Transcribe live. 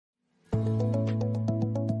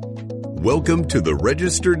Welcome to the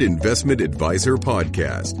Registered Investment Advisor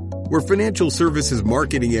Podcast, where financial services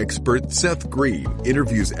marketing expert Seth Green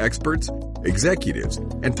interviews experts, executives,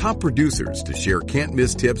 and top producers to share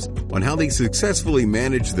can't-miss tips on how they successfully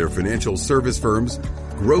manage their financial service firms,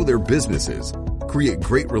 grow their businesses, create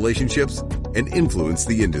great relationships, and influence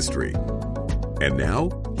the industry. And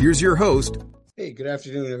now, here's your host. Hey, good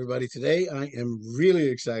afternoon, everybody. Today, I am really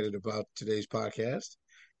excited about today's podcast.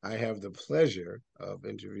 I have the pleasure of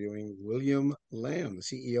interviewing William Lamb, the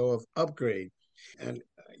CEO of Upgrade. And,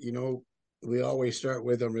 we always start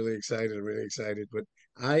with, I'm really excited, but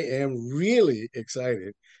I am really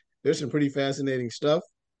excited. There's some pretty fascinating stuff.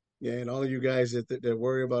 Yeah, and all of you guys that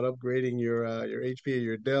worry about upgrading your HP or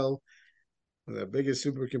your Dell, the biggest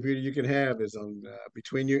supercomputer you can have is on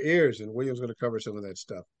between your ears, and William's going to cover some of that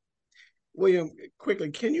stuff. William, quickly,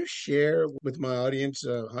 can you share with my audience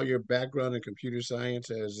how your background in computer science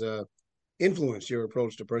has influenced your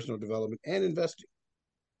approach to personal development and investing?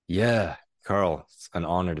 Yeah, Carl, it's an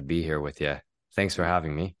honor to be here with you. Thanks for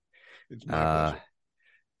having me. It's my pleasure.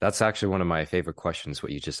 That's actually one of my favorite questions,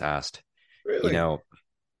 what you just asked. Really?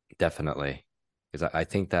 Definitely. Because I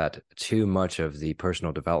think that too much of the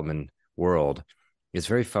personal development world is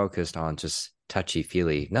very focused on just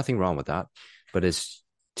touchy-feely. Nothing wrong with that, but it's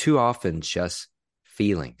too often just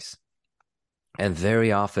feelings, and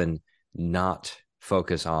very often not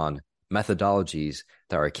focus on methodologies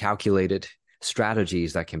that are calculated,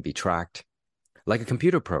 strategies that can be tracked like a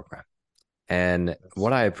computer program. And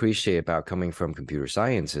what I appreciate about coming from computer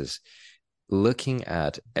science is looking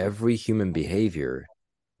at every human behavior,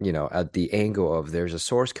 at the angle of there's a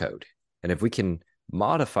source code. And if we can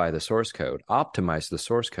modify the source code, optimize the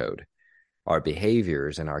source code, our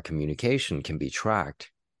behaviors and our communication can be tracked,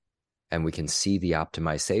 and we can see the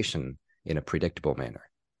optimization in a predictable manner.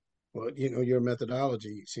 Well, your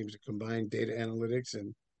methodology seems to combine data analytics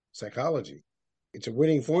and psychology. It's a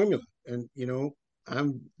winning formula. And,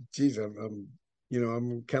 I'm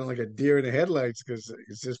kind of like a deer in the headlights because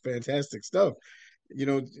it's just fantastic stuff.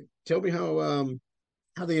 Tell me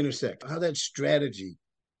how they intersect, how that strategy,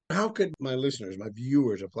 how could my listeners, my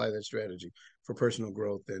viewers apply that strategy for personal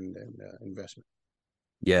growth and investment?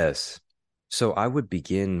 Yes. So I would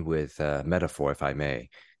begin with a metaphor, if I may.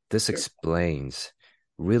 This Sure. explains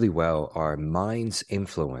really well our mind's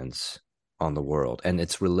influence on the world and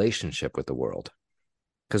its relationship with the world.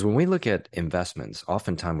 Because when we look at investments,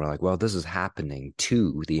 oftentimes we're like, well, this is happening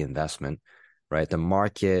to the investment, right? The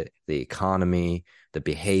market, the economy, the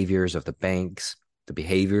behaviors of the banks, the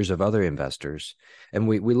behaviors of other investors. And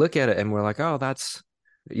we look at it and we're like, oh, that's,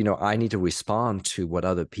 I need to respond to what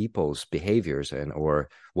other people's behaviors or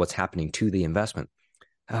what's happening to the investment.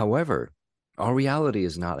 However, our reality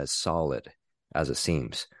is not as solid as it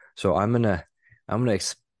seems. So I'm gonna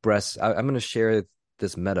share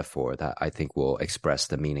this metaphor that I think will express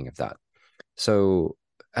the meaning of that. So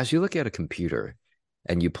as you look at a computer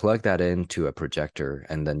and you plug that into a projector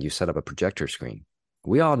and then you set up a projector screen,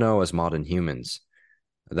 we all know as modern humans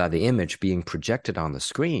that the image being projected on the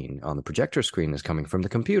screen, on the projector screen, is coming from the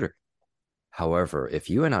computer. However, if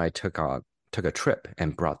you and I took a trip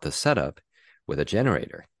and brought the setup with a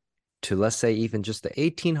generator to, let's say, even just the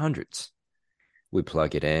 1800s, we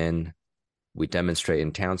plug it in, we demonstrate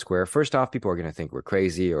in town square. First off, people are going to think we're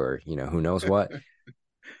crazy or, who knows what.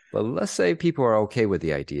 But let's say people are okay with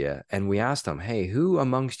the idea and we ask them, hey, who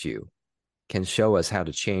amongst you can show us how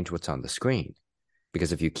to change what's on the screen?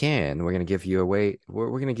 Because if you can, we're going to give you away. We're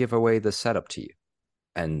going to give away the setup to you,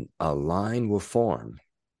 and a line will form,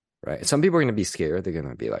 right? Some people are going to be scared. They're going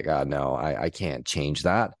to be like, "Oh no, I can't change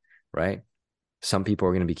that," right? Some people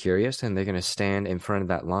are going to be curious, and they're going to stand in front of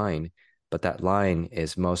that line, but that line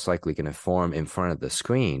is most likely going to form in front of the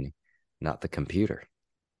screen, not the computer.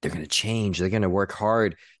 They're going to change. They're going to work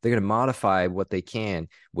hard. They're going to modify what they can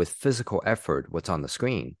with physical effort, what's on the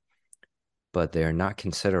screen, but they're not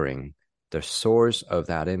considering the source of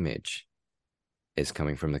that image is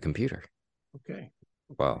coming from the computer. Okay.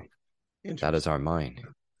 Well, that is our mind.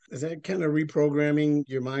 Is that kind of reprogramming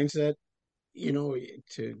your mindset,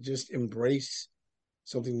 to just embrace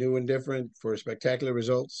something new and different for spectacular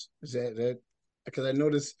results? Is that because I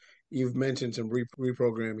noticed you've mentioned some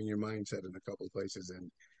reprogramming your mindset in a couple of places, and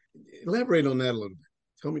elaborate on that a little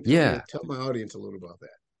bit. Tell my audience a little about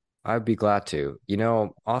that. I'd be glad to.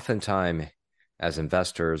 Oftentimes, as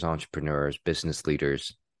investors, entrepreneurs, business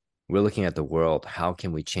leaders, we're looking at the world. How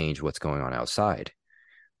can we change what's going on outside?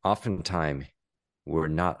 Oftentimes, we're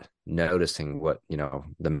not noticing what,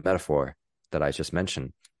 the metaphor that I just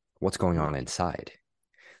mentioned, what's going on inside.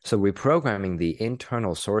 So reprogramming the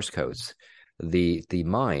internal source codes, the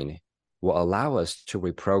mind will allow us to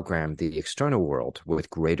reprogram the external world with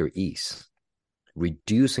greater ease,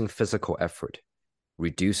 reducing physical effort,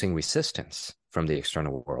 reducing resistance from the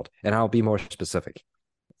external world. And I'll be more specific.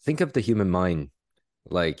 Think of the human mind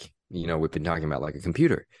like, we've been talking about like a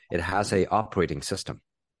computer. It has an operating system.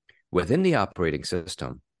 Within the operating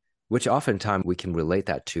system, which oftentimes we can relate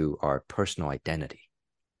that to our personal identity.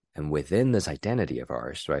 And within this identity of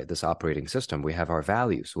ours, right, this operating system, we have our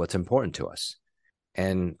values, what's important to us.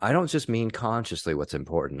 And I don't just mean consciously what's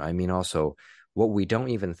important. I mean also what we don't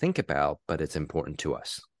even think about, but it's important to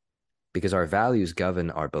us. Because our values govern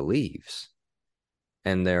our beliefs.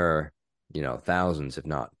 And there are, thousands, if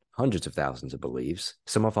not hundreds of thousands of beliefs.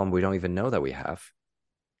 Some of them we don't even know that we have.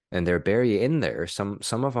 And they're buried in there, some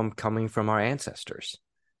of them coming from our ancestors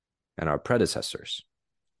and our predecessors.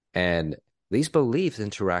 And these beliefs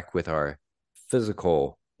interact with our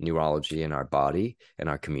physical neurology in our body and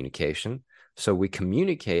our communication. So we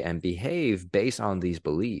communicate and behave based on these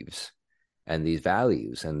beliefs and these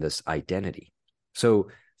values and this identity. So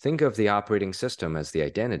think of the operating system as the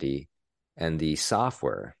identity, and the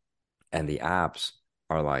software and the apps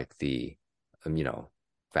are like the,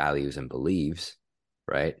 values and beliefs,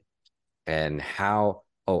 right? And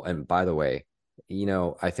and by the way,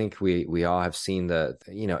 I think we all have seen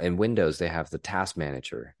in Windows, they have the task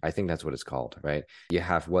manager. I think that's what it's called, right? You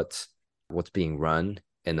have what's being run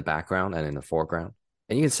in the background and in the foreground,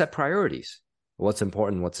 and you can set priorities. What's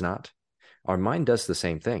important, what's not. Our mind does the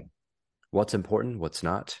same thing. What's important, what's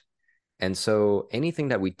not. And so anything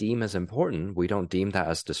that we deem as important, we don't deem that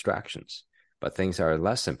as distractions. But things that are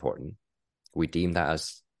less important, we deem that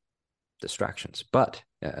as distractions. But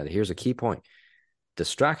here's a key point.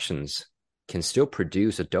 Distractions can still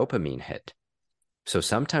produce a dopamine hit. So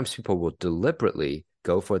sometimes people will deliberately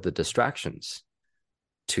go for the distractions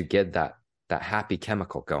to get that happy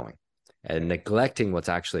chemical going and neglecting what's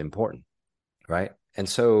actually important, right? And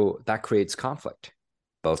so that creates conflict,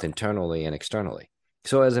 both internally and externally.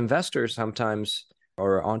 So as investors sometimes,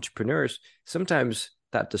 or entrepreneurs, sometimes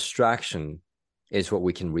that distraction is what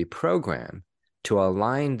we can reprogram to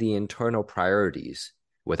align the internal priorities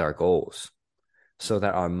with our goals so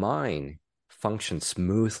that our mind functions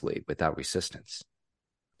smoothly without resistance.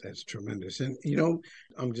 That's tremendous. And,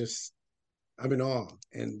 I'm in awe.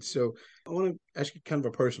 And so I want to ask you kind of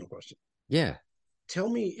a personal question. Yeah. Tell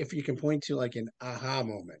me if you can point to like an aha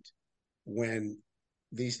moment when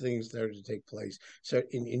these things started to take place. So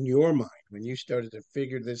in your mind, when you started to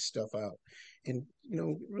figure this stuff out, and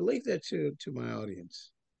relate that to my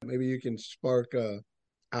audience. Maybe you can spark a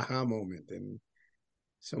aha moment in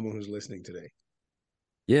someone who's listening today.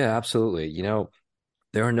 Yeah, absolutely.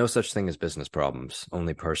 There are no such thing as business problems,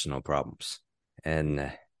 only personal problems.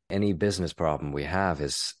 And any business problem we have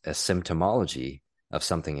is a symptomology of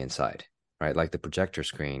something inside, right? Like the projector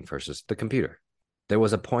screen versus the computer. There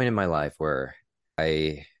was a point in my life where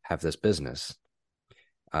I have this business,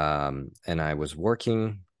 and I was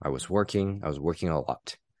working a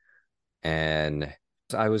lot. And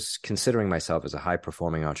I was considering myself as a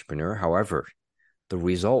high-performing entrepreneur. However, the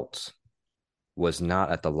results was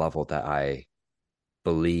not at the level that I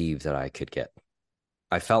believed that I could get.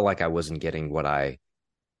 I felt like I wasn't getting what I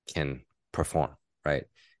can perform, right?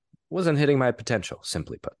 Wasn't hitting my potential,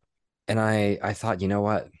 simply put. And I thought, you know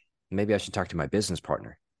what? Maybe I should talk to my business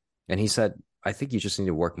partner. And he said, I think you just need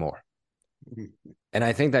to work more. And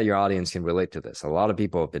I think that your audience can relate to this. A lot of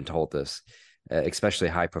people have been told this, especially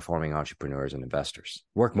high-performing entrepreneurs and investors.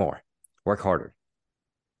 Work more, work harder.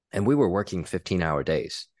 And we were working 15-hour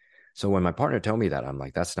days. So when my partner told me that, I'm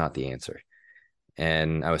like, that's not the answer.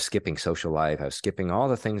 And I was skipping social life. I was skipping all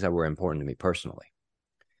the things that were important to me personally.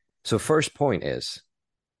 So first point is,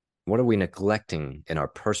 what are we neglecting in our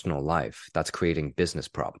personal life that's creating business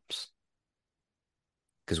problems?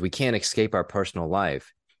 Because we can't escape our personal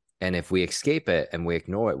life. And if we escape it and we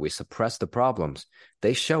ignore it, we suppress the problems,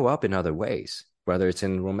 they show up in other ways, whether it's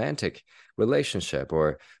in romantic relationship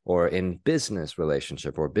or in business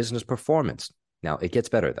relationship or business performance. Now, it gets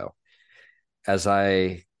better, though. As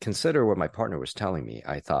I consider what my partner was telling me,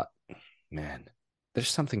 I thought, man, there's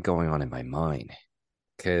something going on in my mind,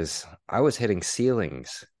 because I was hitting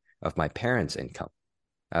ceilings of my parents' income.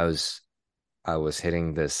 I was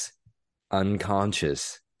hitting this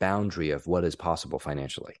unconscious boundary of what is possible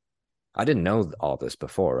financially. I didn't know all this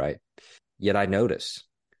before, right? Yet I noticed.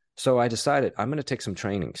 So I decided I'm going to take some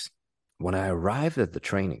trainings. When I arrived at the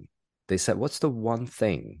training, they said, what's the one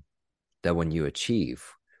thing that when you achieve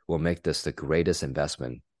will make this the greatest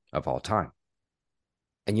investment of all time?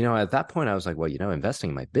 And, at that point, I was like, well, investing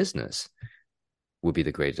in my business would be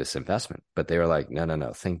the greatest investment. But they were like,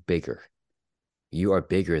 no, think bigger. You are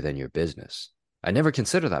bigger than your business. I never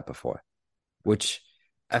considered that before. which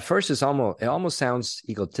at first it almost sounds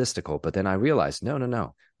egotistical, but then I realized,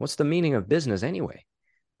 no. What's the meaning of business anyway?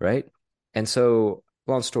 Right? And so,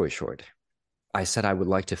 long story short, I said I would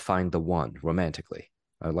like to find the one romantically.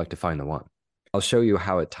 I would like to find the one. I'll show you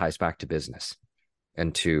how it ties back to business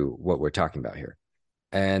and to what we're talking about here.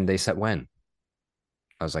 And they said, when?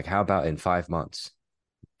 I was like, how about in 5 months?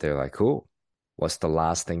 They're like, cool. What's the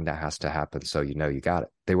last thing that has to happen so you know you got it?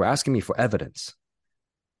 They were asking me for evidence.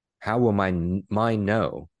 How will my mind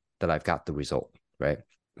know that I've got the result, right?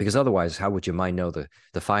 Because otherwise, how would your mind know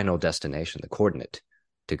the final destination, the coordinate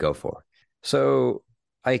to go for? So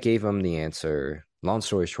I gave them the answer. Long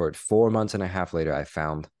story short, 4 months and a half later, I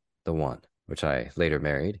found the one, which I later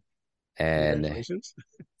married. And Congratulations.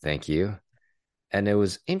 thank you. And it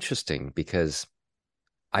was interesting because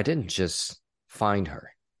I didn't just find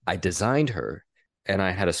her. I designed her and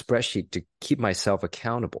I had a spreadsheet to keep myself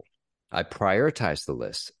accountable. I prioritized the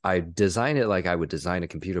list. I designed it like I would design a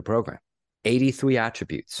computer program. 83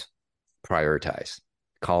 attributes, prioritize,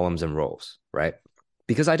 columns and rows, right?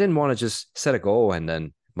 Because I didn't want to just set a goal and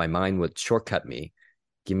then my mind would shortcut me,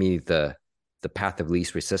 give me the path of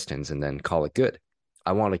least resistance and then call it good.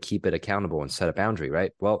 I want to keep it accountable and set a boundary,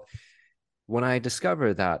 right? Well, when I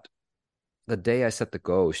discovered that the day I set the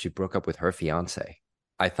goal, she broke up with her fiance,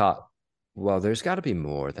 I thought, well, there's got to be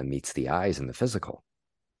more than meets the eyes in the physical.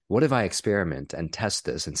 What if I experiment and test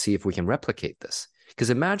this and see if we can replicate this? Because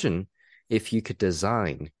imagine if you could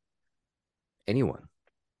design anyone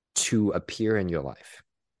to appear in your life.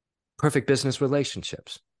 Perfect business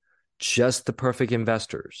relationships, just the perfect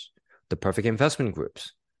investors, the perfect investment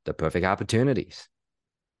groups, the perfect opportunities.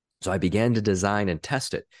 So I began to design and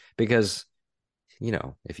test it because,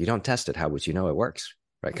 if you don't test it, how would you know it works?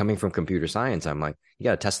 Right? Coming from computer science, I'm like, you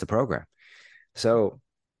got to test the program. So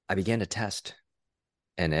I began to test.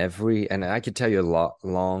 And I could tell you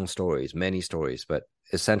long stories, many stories, but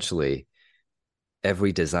essentially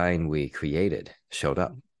every design we created showed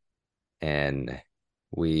up. And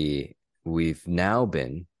we've now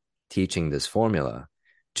been teaching this formula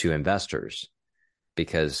to investors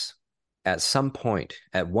because at one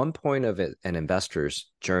point of an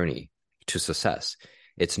investor's journey to success,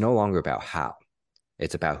 it's no longer about how,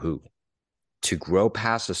 it's about who. To grow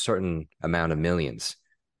past a certain amount of millions,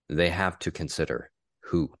 they have to consider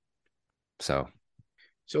who. So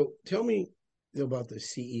tell me about the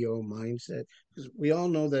CEO mindset, because we all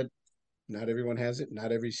know that not everyone has it.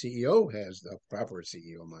 Not every CEO has the proper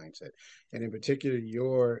CEO mindset. And in particular,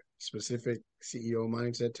 your specific CEO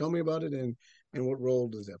mindset. Tell me about it and what role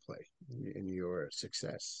does that play in your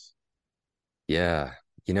success? yeah,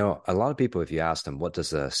 a lot of people, if you ask them, what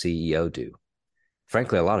does a CEO do?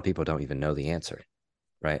 Frankly, a lot of people don't even know the answer,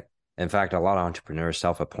 right? In fact, a lot of entrepreneurs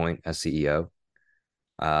self-appoint as CEO.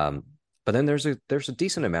 But then there's a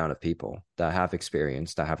decent amount of people that have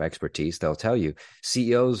experience, that have expertise. They'll tell you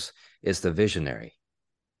CEOs is the visionary,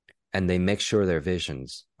 and they make sure their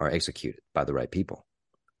visions are executed by the right people,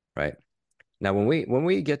 right? Now, when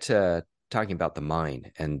we get to talking about the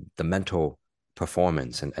mind and the mental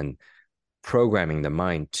performance and programming the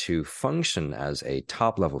mind to function as a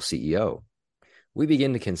top level CEO, we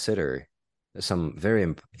begin to consider some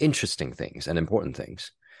very interesting things and important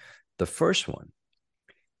things. The first one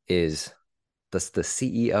is, does the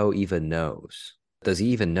CEO even knows? Does he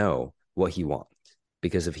even know what he wants?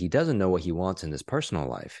 Because if he doesn't know what he wants in his personal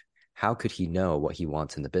life, how could he know what he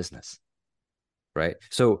wants in the business? Right?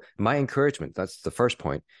 So my encouragement, that's the first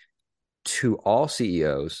point, to all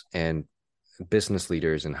CEOs and business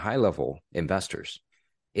leaders and high-level investors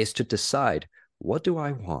is to decide, what do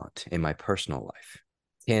I want in my personal life?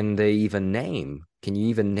 Can you even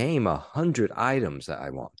name 100 items that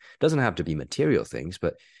I want? It doesn't have to be material things,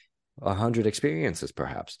 but 100 experiences,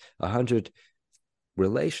 perhaps 100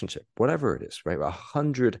 relationship, whatever it is, right?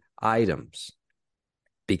 100 items.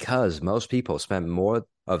 Because most people spend more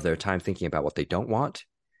of their time thinking about what they don't want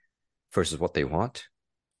versus what they want.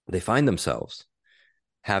 They find themselves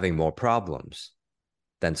having more problems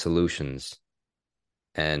than solutions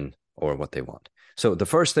or what they want. So the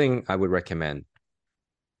first thing I would recommend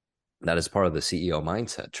that is part of the CEO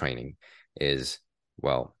mindset training is,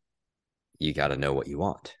 well, you got to know what you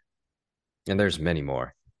want. And there's many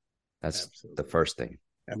more. That's Absolutely. the first thing.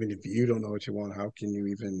 I mean, if you don't know what you want, how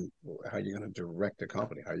are you going to direct the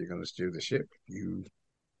company? How are you going to steer the ship? You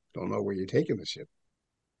don't know where you're taking the ship.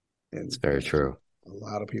 And It's very true. a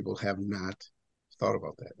lot of people have not thought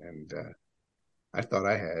about that. And I thought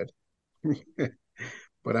I had,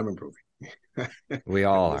 but I'm improving. We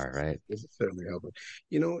all are, right? This is certainly helping.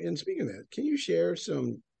 And speaking of that, can you share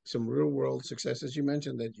some real world successes? You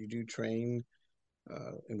mentioned that you do train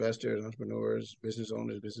investors, entrepreneurs, business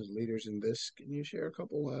owners, business leaders in this. Can you share a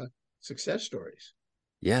couple success stories?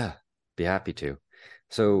 Yeah, be happy to.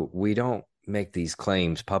 So we don't make these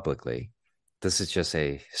claims publicly. This is just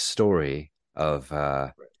a story of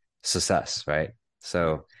Right. success, right? Right.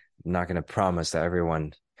 So I'm not going to promise that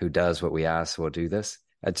everyone who does what we ask will do this.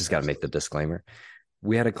 I just got to make the Absolutely. disclaimer.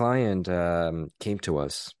 We had a client came to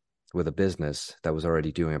us with a business that was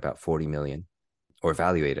already doing about 40 million or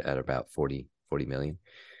evaluated at about 40 million.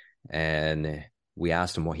 And we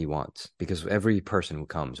asked him what he wants because every person who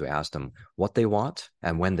comes, we ask them what they want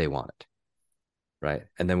and when they want it, right?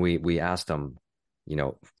 And then we asked them, you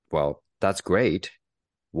know, well, that's great.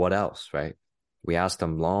 What else, right? We asked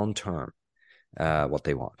them long term what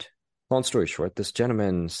they want. Long story short, this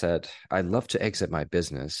gentleman said, I'd love to exit my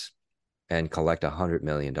business and collect $100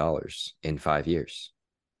 million in 5 years.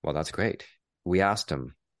 Well, that's great. We asked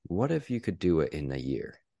him, what if you could do it in a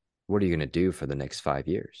year? What are you going to do for the next 5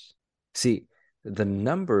 years? See, the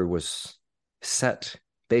number was set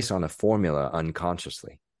based on a formula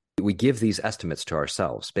unconsciously. We give these estimates to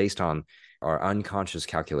ourselves based on our unconscious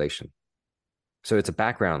calculation. So it's a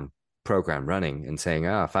background program running and saying,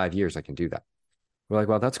 5 years, I can do that. We're like,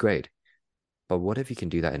 well, that's great. But what if you can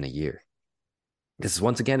do that in a year? Because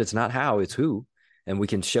once again, it's not how, it's who. And we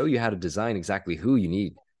can show you how to design exactly who you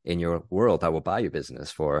need in your world that will buy your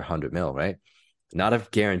business for 100 mil, right? Not a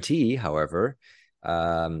guarantee, however.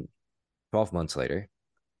 12 months later,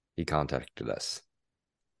 he contacted us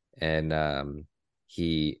and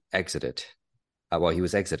he exited. He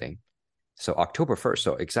was exiting. So October 1st,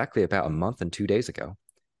 so exactly about a month and 2 days ago,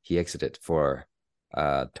 he exited for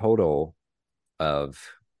a total of,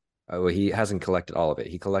 he hasn't collected all of it.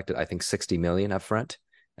 He collected, I think, 60 million up front,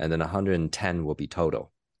 and then 110 will be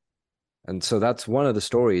total. And so that's one of the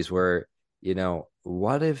stories where,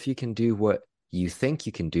 what if you can do what you think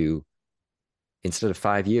you can do instead of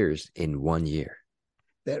 5 years in 1 year?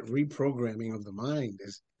 That reprogramming of the mind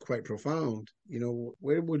is quite profound.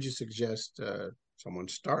 Where would you suggest someone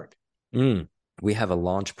start? We have a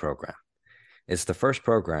launch program. It's the first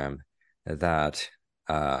program that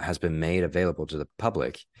has been made available to the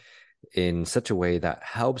public in such a way that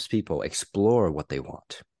helps people explore what they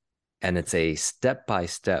want. And it's a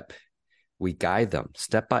step-by-step. We guide them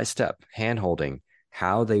step-by-step, hand-holding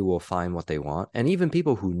how they will find what they want. And even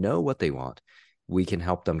people who know what they want, we can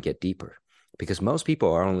help them get deeper. Because most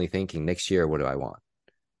people are only thinking next year, what do I want?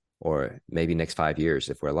 Or maybe next 5 years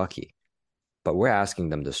if we're lucky. But we're asking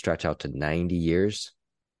them to stretch out to 90 years.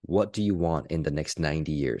 What do you want in the next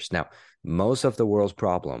 90 years? Now, most of the world's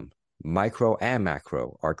problem, micro and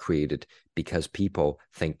macro, are created because people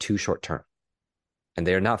think too short term. And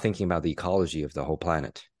they're not thinking about the ecology of the whole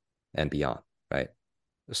planet and beyond, right?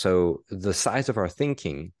 So the size of our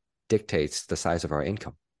thinking dictates the size of our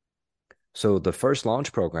income. So the first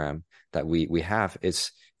launch program that we have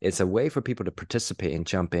is it's a way for people to participate and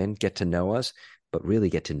jump in, get to know us, but really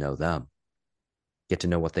get to know them, get to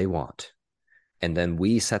know what they want. And then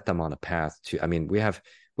we set them on a path to, we have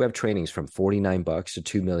trainings from $49 to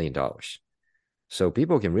 $2 million. So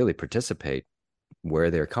people can really participate where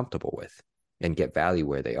they're comfortable with and get value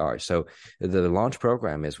where they are. So the launch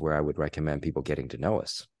program is where I would recommend people getting to know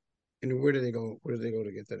us. And where do they go? Where do they go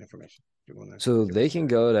to get that information? So they can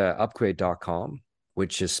go to upgrade.com,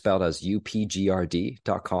 which is spelled as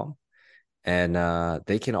upgrd.com. And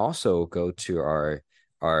they can also go to our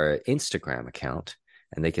Instagram account,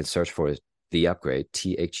 and they can search for The Upgrade,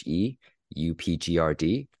 THEUPGRD,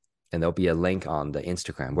 and there'll be a link on the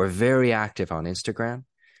Instagram. We're very active on Instagram,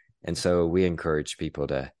 and so we encourage people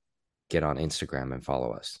to get on Instagram and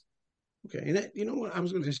follow us. Okay, and you know what? I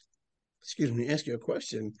was going to just, ask you a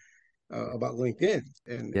question about LinkedIn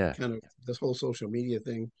and kind of this whole social media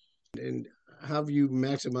thing. And how have you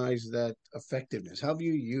maximized that effectiveness? How have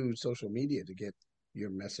you used social media to get your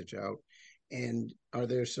message out? And are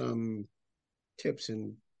there some tips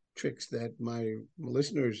and tricks that my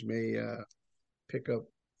listeners may pick up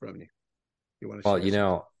from you? You want to share?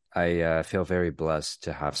 Well, I feel very blessed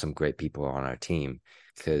to have some great people on our team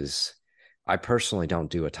because I personally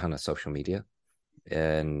don't do a ton of social media.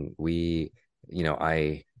 And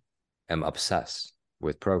I am obsessed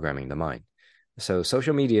with programming the mind. So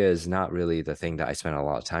social media is not really the thing that I spend a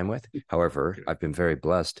lot of time with. However, I've been very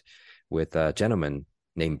blessed with a gentleman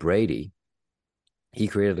named Brady. He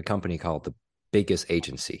created a company called The Biggest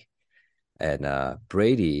Agency. And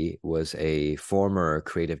Brady was a former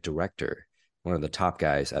creative director, one of the top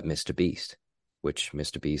guys at Mr. Beast, which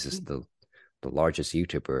Mr. Beast is the largest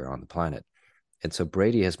YouTuber on the planet. And so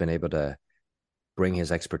Brady has been able to bring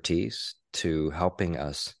his expertise to helping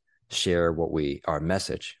us share our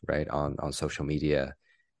message, right, on social media.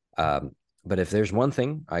 But if there's one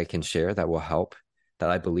thing I can share that will help, that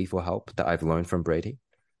I believe will help, that I've learned from Brady,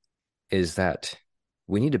 is that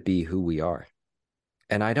we need to be who we are.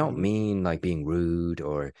 And I don't mean like being rude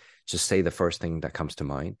or just say the first thing that comes to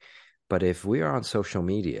mind. But if we are on social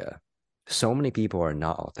media, so many people are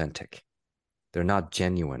not authentic. They're not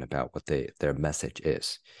genuine about what their message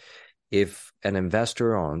is. If an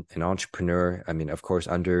investor or an entrepreneur, I mean, of course,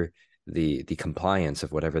 under the compliance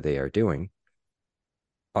of whatever they are doing,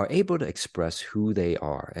 are able to express who they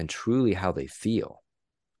are and truly how they feel,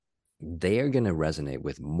 they are going to resonate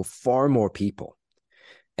with far more people.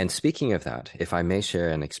 And speaking of that, if I may share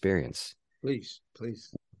an experience. Please,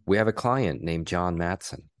 please. We have a client named John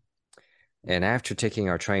Matson. And after taking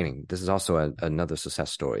our training, this is also another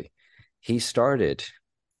success story. He started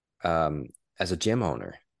as a gym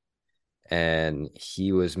owner, and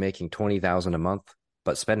he was making $20,000 a month,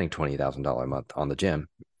 but spending $20,000 a month on the gym,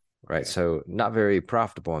 right? So not very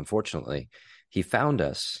profitable, unfortunately. He found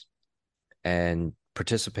us and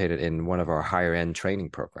participated in one of our higher end training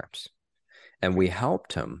programs. And we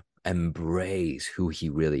helped him embrace who he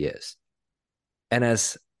really is. And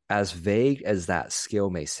as vague as that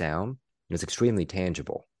skill may sound, it's extremely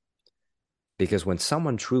tangible. Because when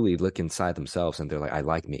someone truly look inside themselves and they're like, I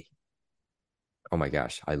like me. Oh my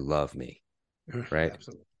gosh, I love me. Right?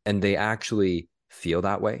 Absolutely. And they actually feel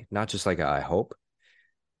that way, not just like I hope.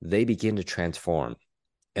 They begin to transform.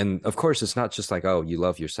 And of course, it's not just like, oh, you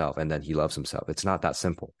love yourself and then he loves himself. It's not that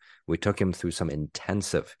simple. We took him through some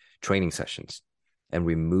intensive training sessions and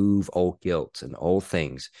remove old guilt and old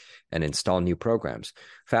things and install new programs.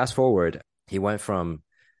 Fast forward, he went from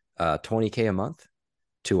 $20K a month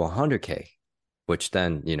to $100K, which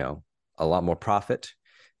then, a lot more profit,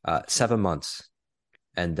 7 months.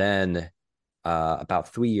 And then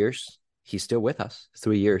about 3 years, he's still with us,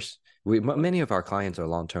 3 years. Many of our clients are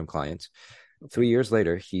long-term clients. 3 years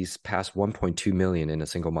later, he's passed 1.2 million in a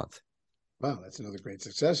single month. Wow, that's another great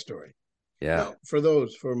success story. Yeah. Now, for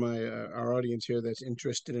my our audience here that's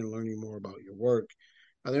interested in learning more about your work,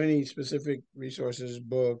 are there any specific resources,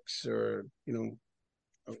 books, or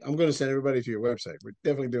I'm going to send everybody to your website. We're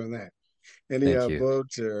definitely doing that. Any Thank you.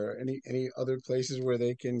 books or any other places where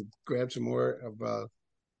they can grab some more of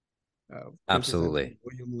quintessential Absolutely.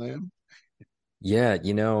 William Lamb? Yeah,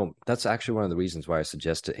 that's actually one of the reasons why I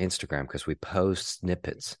suggested Instagram, because we post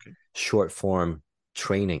snippets, short form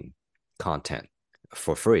training content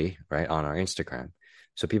for free, right, on our Instagram.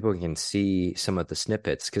 So people can see some of the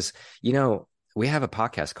snippets. Because, we have a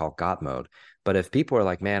podcast called God Mode. But if people are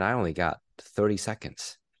like, man, I only got 30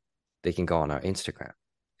 seconds, they can go on our Instagram.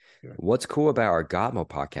 Sure. What's cool about our God Mode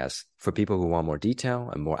podcast, for people who want more detail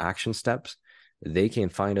and more action steps, they can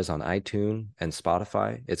find us on iTunes and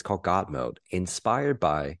Spotify. It's called God Mode, inspired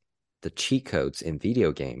by the cheat codes in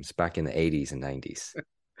video games back in the 80s and 90s.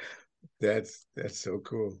 That's so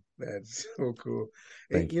cool. That's so cool.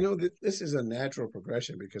 And, Thank you. this is a natural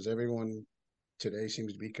progression because everyone today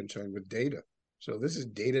seems to be concerned with data. So this is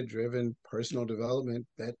data-driven personal development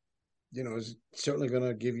that, is certainly going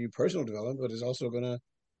to give you personal development, but is also going to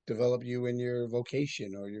develop you in your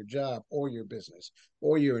vocation or your job or your business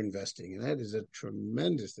or your investing. And that is a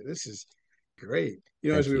tremendous thing. This is great.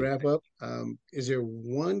 As Thank we you. wrap up, is there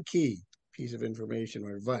one key piece of information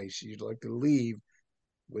or advice you'd like to leave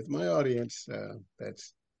with my audience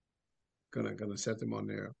that's gonna set them on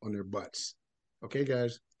their butts? Okay,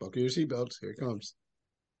 guys, buckle your seatbelts. Here it comes.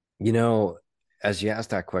 As you asked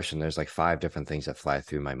that question, there's like 5 different things that fly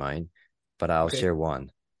through my mind, but I'll Okay, share one.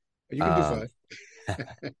 you can do 5.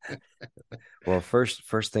 Well,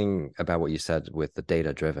 first thing about what you said with the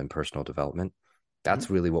data-driven personal development, that's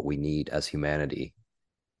really what we need as humanity.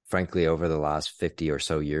 Frankly, over the last 50 or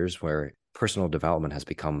so years, where personal development has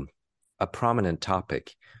become a prominent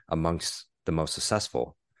topic amongst the most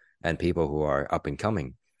successful and people who are up and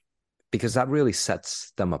coming, because that really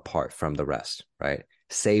sets them apart from the rest, right?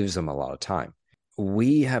 Saves them a lot of time.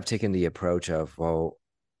 We have taken the approach of, well,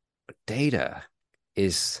 data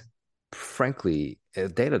doesn't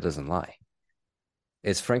lie.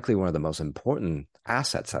 It's frankly one of the most important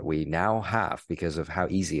assets that we now have because of how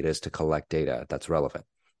easy it is to collect data that's relevant.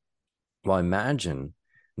 Well, imagine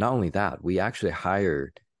not only that, we actually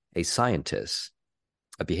hired a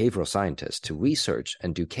behavioral scientist, to research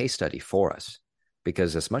and do case study for us.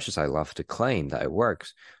 Because as much as I love to claim that it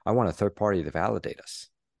works, I want a third party to validate us.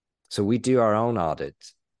 So we do our own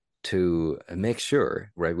audits to make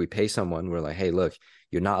sure, right? We pay someone, we're like, hey, look,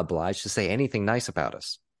 you're not obliged to say anything nice about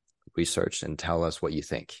us. Research and tell us what you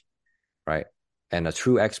think, right? And a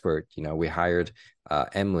true expert, we hired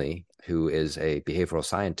Emily, who is a behavioral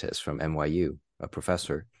scientist from NYU, a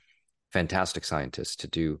professor, fantastic scientist, to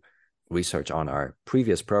do research on our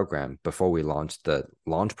previous program before we launched the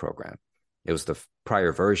launch program. It was the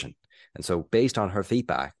prior version. And so based on her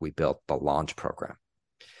feedback, we built the launch program.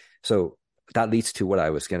 So that leads to what I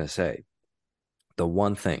was going to say. The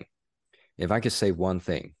one thing, if I could say one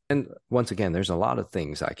thing, and once again, there's a lot of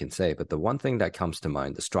things I can say, but the one thing that comes to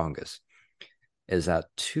mind the strongest is that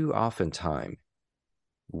too often time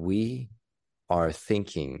we are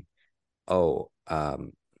thinking, I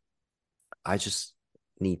just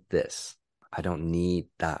need this. I don't need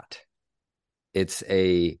that. It's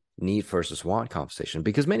a need versus want conversation,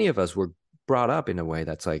 because many of us were brought up in a way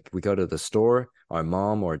that's like, we go to the store, our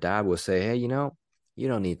mom or dad will say, hey, you don't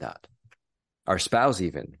need that. Our spouse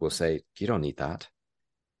even will say, you don't need that.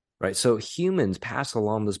 Right? So humans pass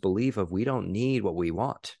along this belief of we don't need what we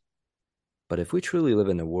want. But if we truly live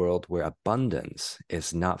in a world where abundance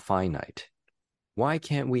is not finite, why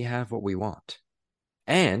can't we have what we want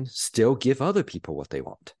and still give other people what they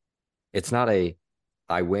want? It's not a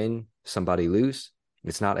I win, somebody lose.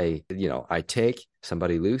 It's not a, I take,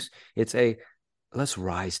 somebody lose. It's a let's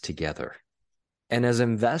rise together. And as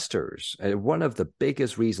investors, one of the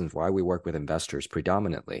biggest reasons why we work with investors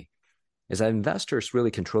predominantly is that investors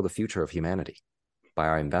really control the future of humanity by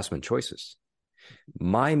our investment choices.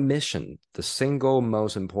 My mission, the single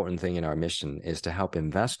most important thing in our mission, is to help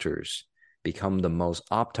investors become the most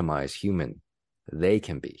optimized human they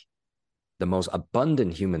can be, the most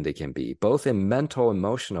abundant human they can be, both in mental,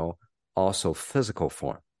 emotional, also physical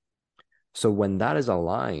form. So when that is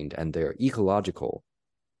aligned and they're ecological,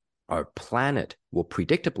 our planet will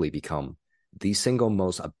predictably become the single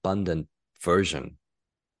most abundant version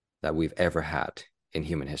that we've ever had in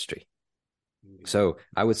human history. So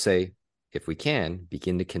I would say, if we can,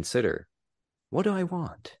 begin to consider, what do I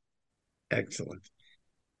want? Excellent.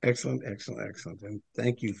 And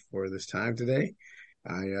thank you for this time today.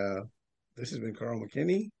 This has been Carl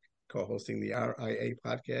McKinney, co-hosting the RIA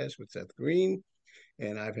podcast with Seth Green.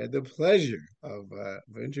 And I've had the pleasure of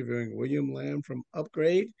interviewing William Lamb from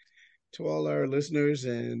Upgrade. To all our listeners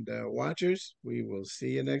and watchers, we will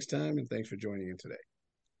see you next time. And thanks for joining in today.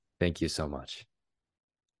 Thank you so much.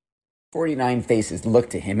 49 faces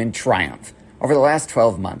looked to him in triumph. Over the last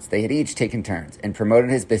 12 months, they had each taken turns and promoted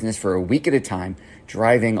his business for a week at a time,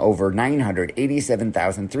 driving over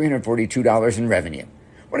 $987,342 in revenue.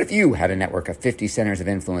 What if you had a network of 50 centers of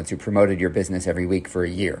influence who promoted your business every week for a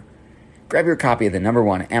year? Grab your copy of the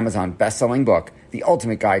 #1 Amazon best-selling book, The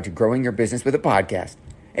Ultimate Guide to Growing Your Business with a Podcast,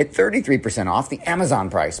 at 33% off the Amazon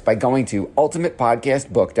price by going to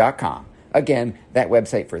ultimatepodcastbook.com. Again, that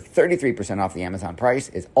website for 33% off the Amazon price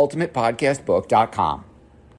is ultimatepodcastbook.com.